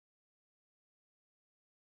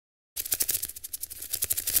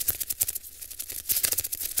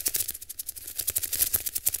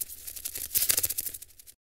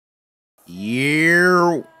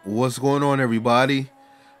Yeah, what's going on, everybody?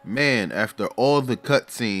 Man, after all the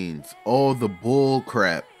cutscenes, all the bull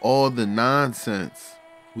crap, all the nonsense,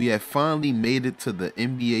 we have finally made it to the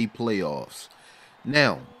NBA playoffs.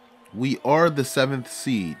 Now, we are the 7th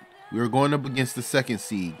seed. We are going up against the 2nd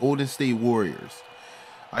seed, Golden State Warriors.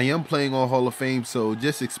 I am playing on Hall of Fame, so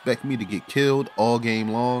just expect me to get killed all game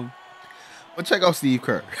long. But check out Steve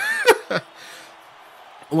Kerr. I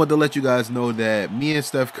want to let you guys know that me and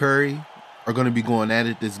Steph Curry are going to be going at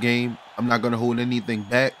it this game. I'm not going to hold anything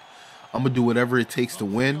back. I'm going to do whatever it takes to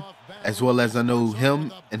win, as well as I know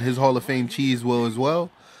him and his Hall of Fame cheese will as well.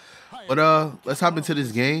 But let's hop into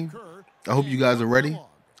this game. I hope you guys are ready.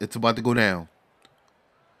 It's about to go down.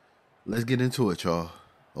 Let's get into it, y'all.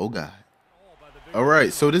 Oh, God.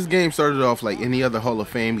 Alright, so this game started off like any other Hall of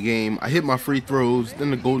Fame game. I hit my free throws,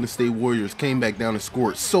 then the Golden State Warriors came back down and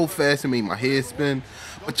scored so fast it made my head spin.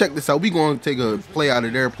 But check this out, we going to take a play out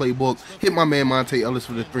of their playbook, hit my man Monte Ellis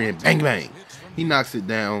for the 3 and bang bang. He knocks it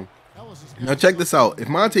down. Now check this out, if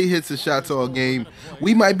Monte hits his shots all game,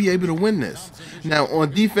 we might be able to win this. Now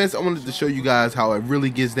on defense, I wanted to show you guys how it really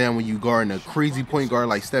gets down when you guarding a crazy point guard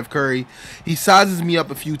like Steph Curry. He sizes me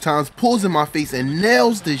up a few times, pulls in my face, and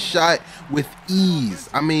nails the shot with ease.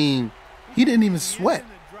 I mean, he didn't even sweat.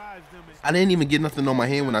 I didn't even get nothing on my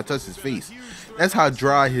hand when I touched his face. That's how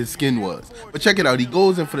dry his skin was. But check it out, he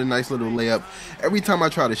goes in for the nice little layup. Every time I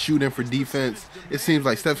try to shoot in for defense, it seems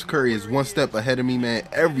like Steph Curry is one step ahead of me, man,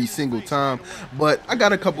 every single time. But I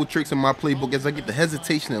got a couple tricks in my playbook as I get the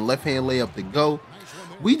hesitation and left hand layup to go.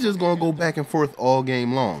 We just gonna go back and forth all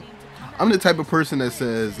game long. I'm the type of person that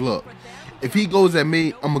says, look, if he goes at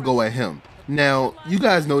me, I'm gonna go at him. Now, you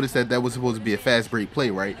guys noticed that was supposed to be a fast break play,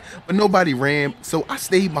 right? But nobody ran, so I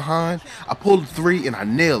stayed behind. I pulled a 3 and I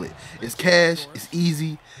nailed it. It's cash, it's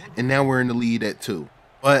easy, and now we're in the lead at 2.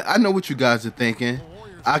 But I know what you guys are thinking.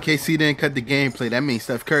 IKC didn't cut the gameplay. That means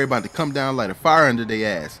Steph Curry about to come down like a fire under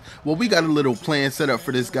their ass. Well, we got a little plan set up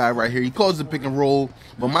for this guy right here. He calls the pick and roll,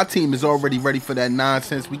 but my team is already ready for that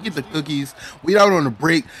nonsense. We get the cookies, we out on the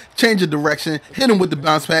break, change the direction, hit him with the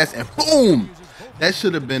bounce pass, and boom! That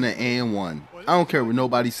should have been an and one. I don't care what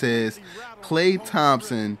nobody says. Klay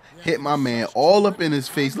Thompson hit my man all up in his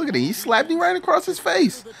face. Look at it. He slapped me right across his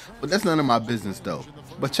face. But that's none of my business, though.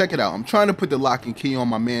 But check it out. I'm trying to put the lock and key on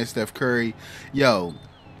my man, Steph Curry. Yo,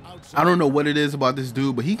 I don't know what it is about this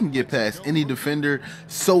dude, but he can get past any defender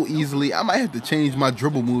so easily. I might have to change my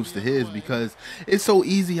dribble moves to his because it's so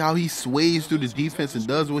easy how he sways through the defense and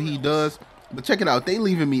does what he does. But check it out. They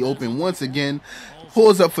leaving me open once again.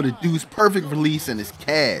 Pulls up for the deuce. Perfect release, and it's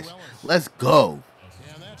cash. Let's go.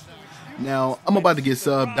 Now, I'm about to get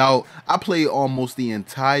subbed out. I played almost the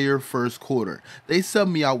entire first quarter. They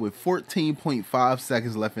subbed me out with 14.5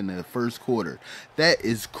 seconds left in the first quarter. That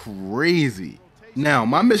is crazy. Now,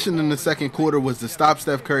 my mission in the second quarter was to stop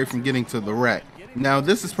Steph Curry from getting to the rack. Now,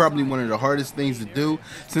 this is probably one of the hardest things to do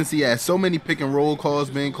since he has so many pick and roll calls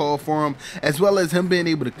being called for him, as well as him being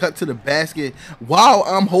able to cut to the basket while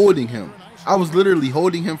I'm holding him. I was literally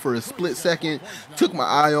holding him for a split second, took my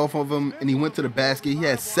eye off of him, and he went to the basket. He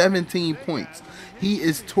had 17 points. He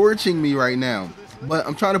is torching me right now. But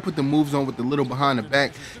I'm trying to put the moves on with the little behind the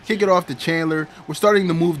back. Kick it off to Chandler. We're starting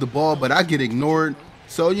to move the ball, but I get ignored.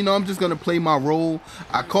 So, you know, I'm just going to play my role.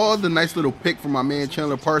 I called the nice little pick from my man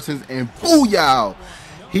Chandler Parsons, and booyah!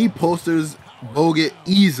 He posters Bogut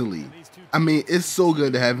easily. I mean, it's so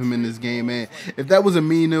good to have him in this game, man. If that was a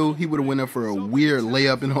Minu, he would have went up for a weird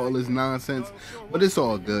layup and all this nonsense. But it's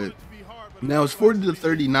all good. Now it's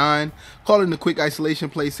 40-39. Calling the quick isolation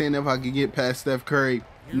play, saying if I could get past Steph Curry.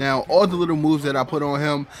 Now, all the little moves that I put on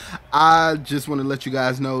him, I just want to let you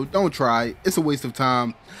guys know, don't try. It's a waste of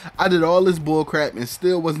time. I did all this bull crap and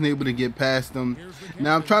still wasn't able to get past him.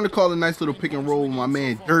 Now, I'm trying to call a nice little pick and roll with my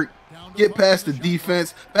man Dirk. Get past the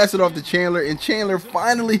defense, pass it off to Chandler, and Chandler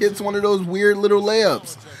finally hits one of those weird little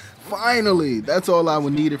layups. Finally, that's all I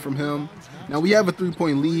would needed from him. Now we have a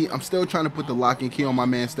 3-point lead. I'm still trying to put the lock and key on my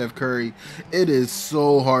man Steph Curry. It is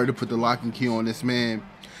so hard to put the lock and key on this man.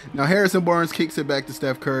 Now Harrison Barnes kicks it back to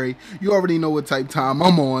Steph Curry. You already know what type time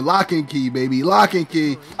I'm on. Lock and key, baby. Lock and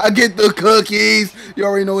key. I get the cookies. You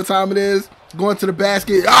already know what time it is. Going to the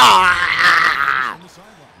basket. Ah!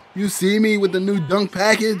 You see me with the new dunk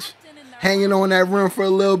package? Hanging on that rim for a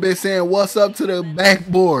little bit, saying what's up to the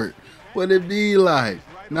backboard. What it be like?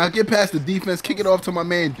 Now get past the defense, kick it off to my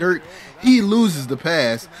man Dirk. He loses the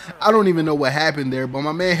pass. I don't even know what happened there, but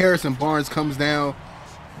my man Harrison Barnes comes down,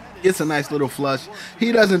 gets a nice little flush.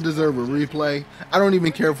 He doesn't deserve a replay. I don't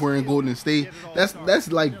even care if we're in Golden State.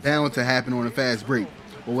 That's like bound to happen on a fast break.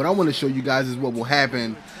 But what I want to show you guys is what will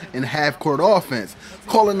happen in half-court offense.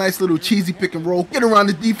 Call a nice little cheesy pick and roll, get around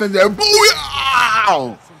the defense there, booyah! Pow! You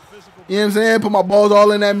know what I'm saying? Put my balls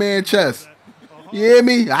all in that man's chest. You hear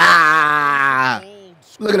me? Ah!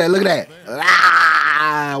 Look at that, look at that.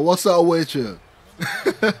 Ah! What's up with you?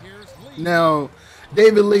 Now,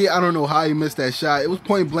 David Lee, I don't know how he missed that shot. It was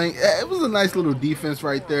point blank. It was a nice little defense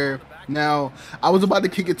right there. Now, I was about to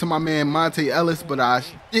kick it to my man Monte Ellis, but I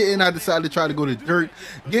didn't. I decided to try to go to dirt,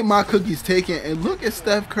 get my cookies taken, and look at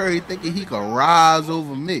Steph Curry thinking he could rise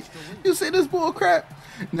over me. You see this bull crap?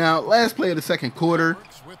 Now, last play of the second quarter,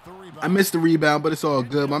 I missed the rebound, but it's all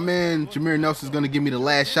good. My man Jameer Nelson's going to give me the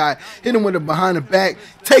last shot. Hit him with it behind the back,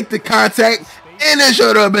 take the contact, and it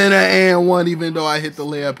should have been an and one, even though I hit the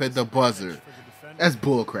layup at the buzzer. That's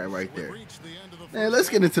bullcrap right there. Man, let's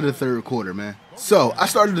get into the third quarter, man. So, I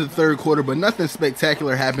started the third quarter, but nothing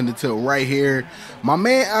spectacular happened until right here. My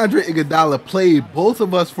man Andre Iguodala played both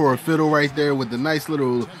of us for a fiddle right there with the nice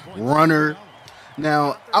little runner.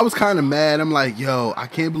 Now, I was kind of mad. I'm like, yo, I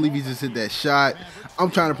can't believe he just hit that shot.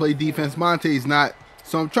 I'm trying to play defense. Monte's not.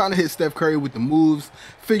 So, I'm trying to hit Steph Curry with the moves,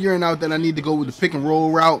 figuring out that I need to go with the pick and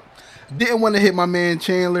roll route. Didn't want to hit my man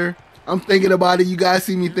Chandler. I'm thinking about it. You guys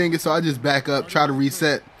see me thinking, so I just back up, try to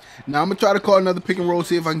reset. Now, I'm going to try to call another pick and roll,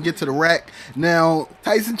 see if I can get to the rack. Now,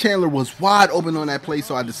 Tyson Chandler was wide open on that play,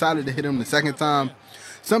 so I decided to hit him the second time.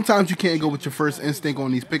 Sometimes you can't go with your first instinct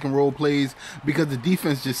on these pick and roll plays because the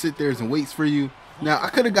defense just sits there and waits for you. Now, I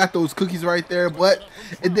could have got those cookies right there, but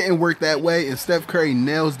it didn't work that way, and Steph Curry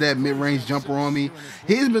nails that mid-range jumper on me.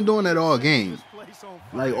 He's been doing that all game.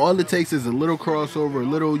 Like, all it takes is a little crossover, a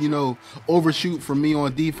little, you know, overshoot from me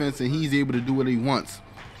on defense, and he's able to do what he wants.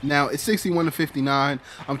 Now, it's 61-59.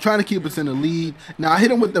 I'm trying to keep us in the lead. Now, I hit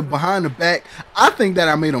him with the behind the back. I think that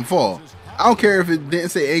I made him fall. I don't care if it didn't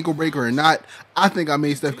say ankle breaker or not. I think I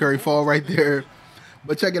made Steph Curry fall right there.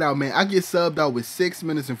 But check it out, man. I get subbed out with 6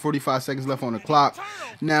 minutes and 45 seconds left on the clock.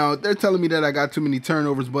 Now, they're telling me that I got too many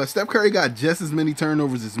turnovers, but Steph Curry got just as many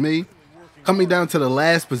turnovers as me. Coming down to the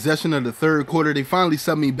last possession of the third quarter, they finally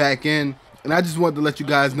subbed me back in. And I just wanted to let you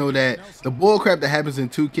guys know that the bullcrap that happens in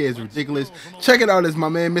 2K is ridiculous. Check it out as my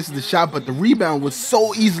man misses the shot, but the rebound was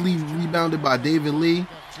so easily rebounded by David Lee.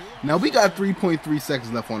 Now, we got 3.3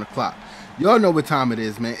 seconds left on the clock. Y'all know what time it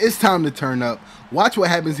is, man. It's time to turn up. Watch what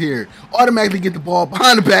happens here. Automatically get the ball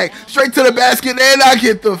behind the back, straight to the basket, and I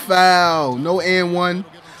get the foul. No and one.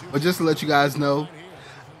 But just to let you guys know,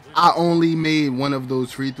 I only made one of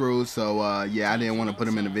those free throws, so yeah, I didn't want to put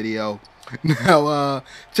them in the video. Now,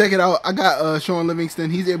 check it out. I got Sean Livingston.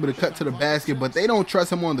 He's able to cut to the basket, but they don't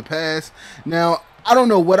trust him on the pass. Now, I don't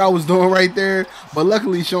know what I was doing right there, but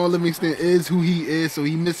luckily Sean Livingston is who he is, so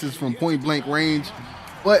he misses from point-blank range.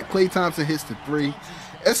 But Klay Thompson hits the three.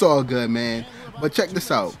 It's all good, man. But check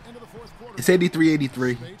this out. It's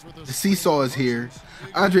 83-83. The seesaw is here.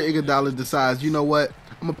 Andre Iguodala decides, you know what?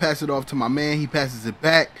 I'm going to pass it off to my man. He passes it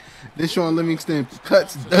back. Then Sean Livingston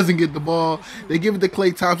cuts, doesn't get the ball. They give it to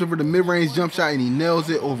Klay Thompson for the mid-range jump shot, and he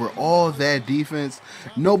nails it over all that defense.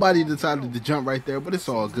 Nobody decided to jump right there, but it's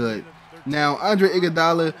all good. Now, Andre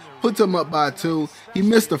Iguodala puts him up by 2. He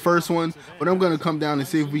missed the first one, but I'm going to come down and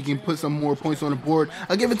see if we can put some more points on the board.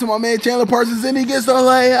 I give it to my man Chandler Parsons, and he gets the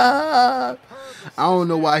layup. I don't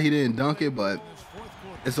know why he didn't dunk it, but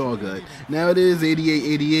it's all good. Now it is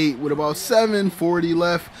 88-88 with about 7:40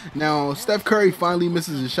 left. Now, Steph Curry finally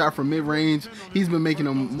misses a shot from mid-range. He's been making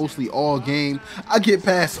them mostly all game. I get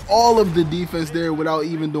past all of the defense there without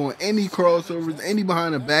even doing any crossovers, any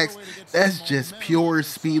behind the backs. That's just pure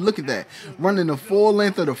speed. Look at that. Running the full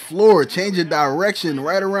length of the floor, changing direction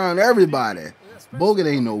right around everybody.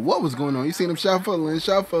 Bogut ain't know what was going on. You seen him shuffling.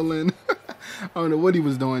 I don't know what he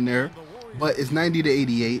was doing there. But it's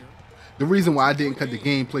 90-88. The reason why I didn't cut the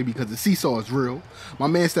gameplay because the seesaw is real. My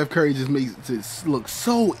man Steph Curry just makes it look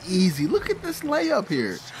so easy. Look at this layup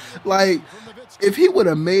here. Like, if he would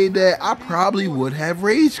have made that, I probably would have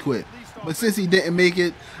rage quit. But since he didn't make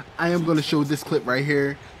it, I am going to show this clip right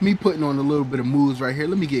here. Me putting on a little bit of moves right here.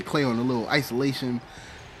 Let me get Klay on a little isolation.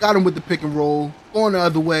 Got him with the pick and roll. Going the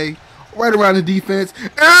other way. Right around the defense.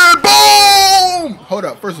 And boom! Hold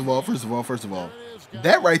up. First of all.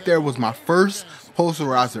 That right there was my first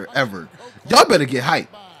posterizer ever. Y'all better get hyped.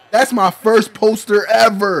 That's my first poster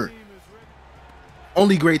ever.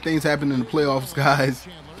 Only great things happen in the playoffs, guys.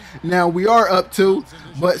 Now, we are up 2,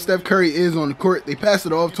 but Steph Curry is on the court. They pass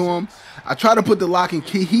it off to him. I try to put the lock and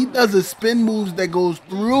key. He does a spin moves that goes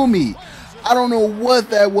through me. I don't know what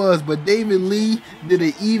that was, but David Lee did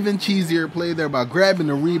an even cheesier play there by grabbing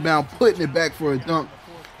the rebound, putting it back for a dunk.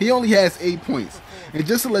 He only has 8 points. And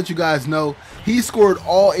just to let you guys know, he scored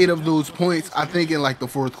all 8 of those points, I think, in like the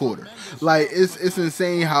fourth quarter. Like, it's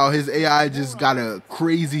insane how his AI just got a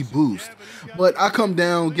crazy boost. But I come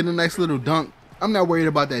down, get a nice little dunk. I'm not worried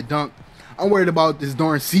about that dunk. I'm worried about this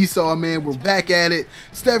darn seesaw, man. We're back at it.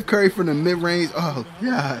 Steph Curry from the mid-range. Oh,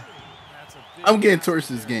 God. I'm getting towards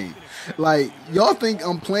this game. Like, y'all think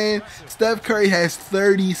I'm playing? Steph Curry has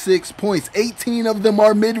 36 points. 18 of them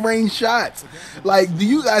are mid-range shots. Like, do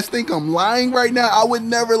you guys think I'm lying right now? I would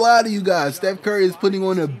never lie to you guys. Steph Curry is putting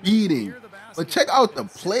on a beating. But check out the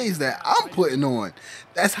plays that I'm putting on.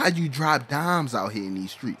 That's how you drop dimes out here in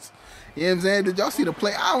these streets. You know what I'm saying? Did y'all see the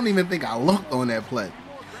play? I don't even think I looked on that play.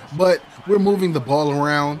 But we're moving the ball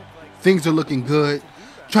around. Things are looking good.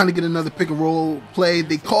 Trying to get another pick and roll play.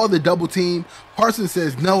 They call the double team. Parsons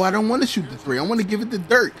says, no, I don't want to shoot the three. I want to give it to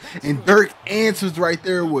Dirk. And Dirk answers right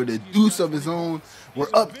there with a deuce of his own. We're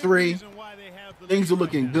up 3. Things are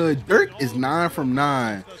looking good. Dirk is 9 from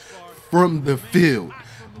 9 from the field.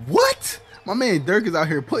 What? My man Dirk is out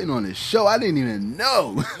here putting on his show. I didn't even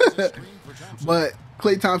know. But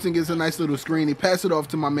Klay Thompson gets a nice little screen. He passes it off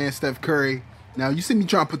to my man Steph Curry. Now, you see me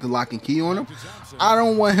trying to put the lock and key on him. I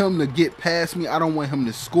don't want him to get past me. I don't want him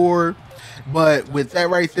to score. But with that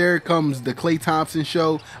right there comes the Klay Thompson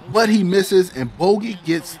show. But he misses, and Bogey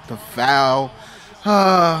gets the foul.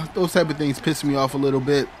 Those type of things piss me off a little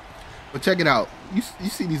bit. But check it out. You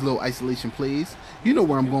see these little isolation plays. You know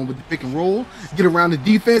where I'm going with the pick and roll. Get around the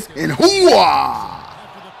defense, and hoo-wah!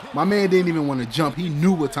 My man didn't even want to jump. He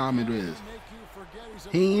knew what time it is.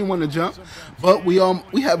 He didn't want to jump. But we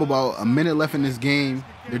have about a minute left in this game.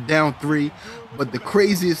 They're down 3. But the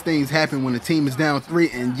craziest things happen when the team is down 3.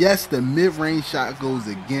 And yes, the mid-range shot goes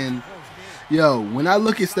again. Yo, when I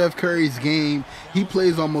look at Steph Curry's game, he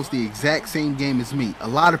plays almost the exact same game as me. A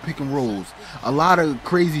lot of pick and rolls. A lot of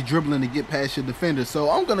crazy dribbling to get past your defender. So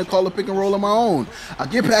I'm going to call a pick and roll of my own. I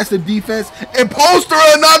get past the defense and poster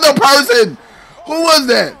another person. Who was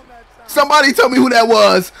that? Somebody tell me who that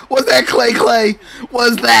was. Was that Clay?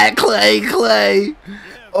 Was that Clay?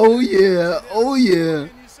 Oh, yeah. Oh, yeah.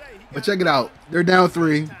 But check it out. They're down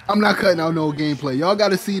 3. I'm not cutting out no gameplay. Y'all got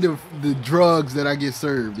to see the drugs that I get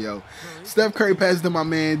served, yo. Steph Curry passes to my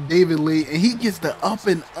man David Lee, and he gets the up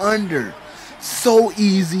and under. So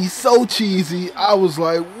easy, so cheesy. I was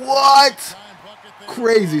like, what?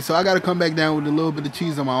 Crazy. So I got to come back down with a little bit of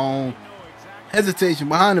cheese on my own. Hesitation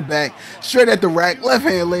behind the back, straight at the rack, left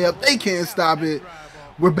hand layup. They can't stop it.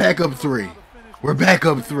 We're back up 3. We're back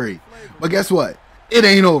up 3. But guess what? It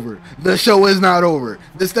ain't over. The show is not over.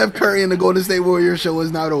 The Steph Curry and the Golden State Warriors show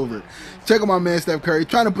is not over. Check out my man Steph Curry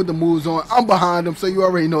trying to put the moves on. I'm behind him, so you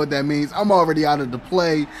already know what that means. I'm already out of the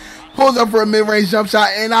play. Pulls up for a mid-range jump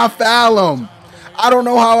shot, and I foul him. I don't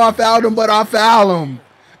know how I fouled him, but I foul him.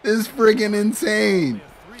 This is freaking insane.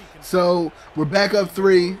 So we're back up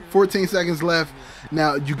 3, 14 seconds left.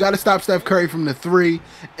 Now you got to stop Steph Curry from the 3,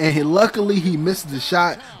 and luckily he missed the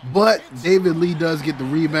shot, but David Lee does get the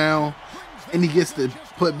rebound, and he gets the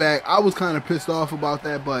putback. I was kind of pissed off about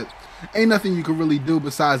that, but ain't nothing you can really do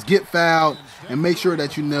besides get fouled and make sure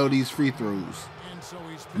that you nail these free throws.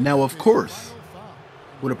 Now, of course,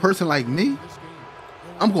 with a person like me,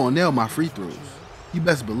 I'm going to nail my free throws. You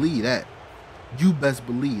best believe that. You best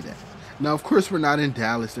believe that. Now, of course, we're not in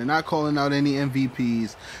Dallas. They're not calling out any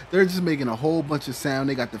MVPs. They're just making a whole bunch of sound.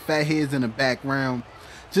 They got the fat heads in the background,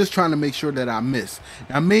 just trying to make sure that I miss.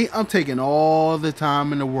 Now, me, I'm taking all the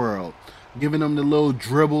time in the world, giving them the little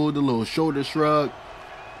dribble, the little shoulder shrug,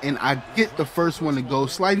 and I get the first one to go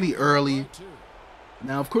slightly early.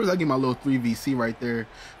 Now, of course, I get my little 3VC right there.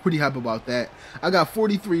 Pretty hype about that. I got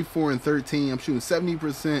 43, 4, and 13. I'm shooting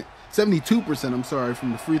 72%, I'm sorry,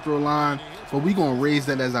 from the free throw line. But we're going to raise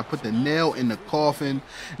that as I put the nail in the coffin.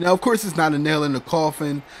 Now, of course, it's not a nail in the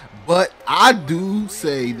coffin, but I do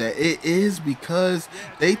say that it is because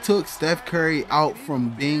they took Steph Curry out from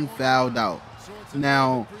being fouled out.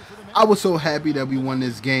 Now, I was so happy that we won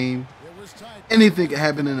this game. Anything can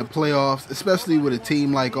happen in the playoffs, especially with a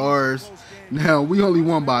team like ours. Now, we only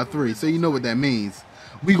won by 3, so you know what that means.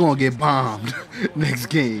 We're going to get bombed next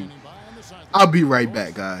game. I'll be right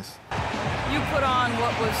back, guys. You put on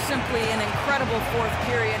what was simply an incredible fourth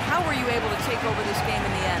period. How were you able to take over this game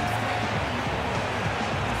in the end?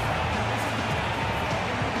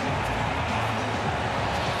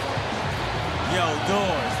 Yo,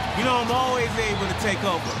 Doors, you know I'm always able to take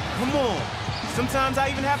over. Come on. Sometimes I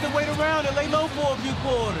even have to wait around and lay low for a few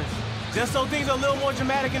quarters. Just so things are a little more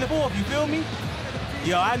dramatic in the fourth, you feel me?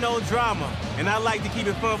 Yo, I know drama, and I like to keep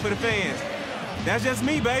it fun for the fans. That's just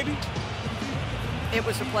me, baby. It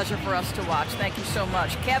was a pleasure for us to watch. Thank you so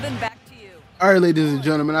much. Kevin, back to you. All right, ladies and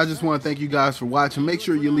gentlemen, I just want to thank you guys for watching. Make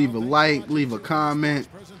sure you leave a like, leave a comment.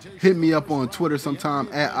 Hit me up on Twitter sometime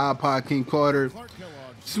at iPodKingCarter.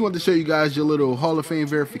 Just wanted to show you guys your little Hall of Fame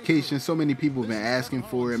verification. So many people have been asking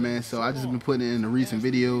for it, man. So I just been putting it in the recent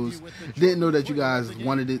videos. Didn't know that you guys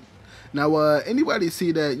wanted it. Now, anybody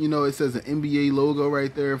see that, you know, it says an NBA logo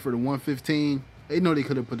right there for the 115? They know they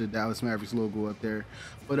could have put the Dallas Mavericks logo up there.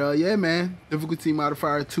 But, yeah, man, difficulty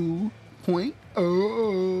modifier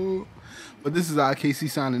 2.0. But this is KC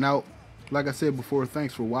signing out. Like I said before,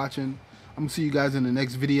 thanks for watching. I'm going to see you guys in the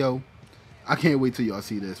next video. I can't wait till y'all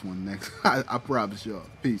see this one next. I promise y'all.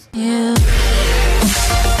 Peace. Yeah.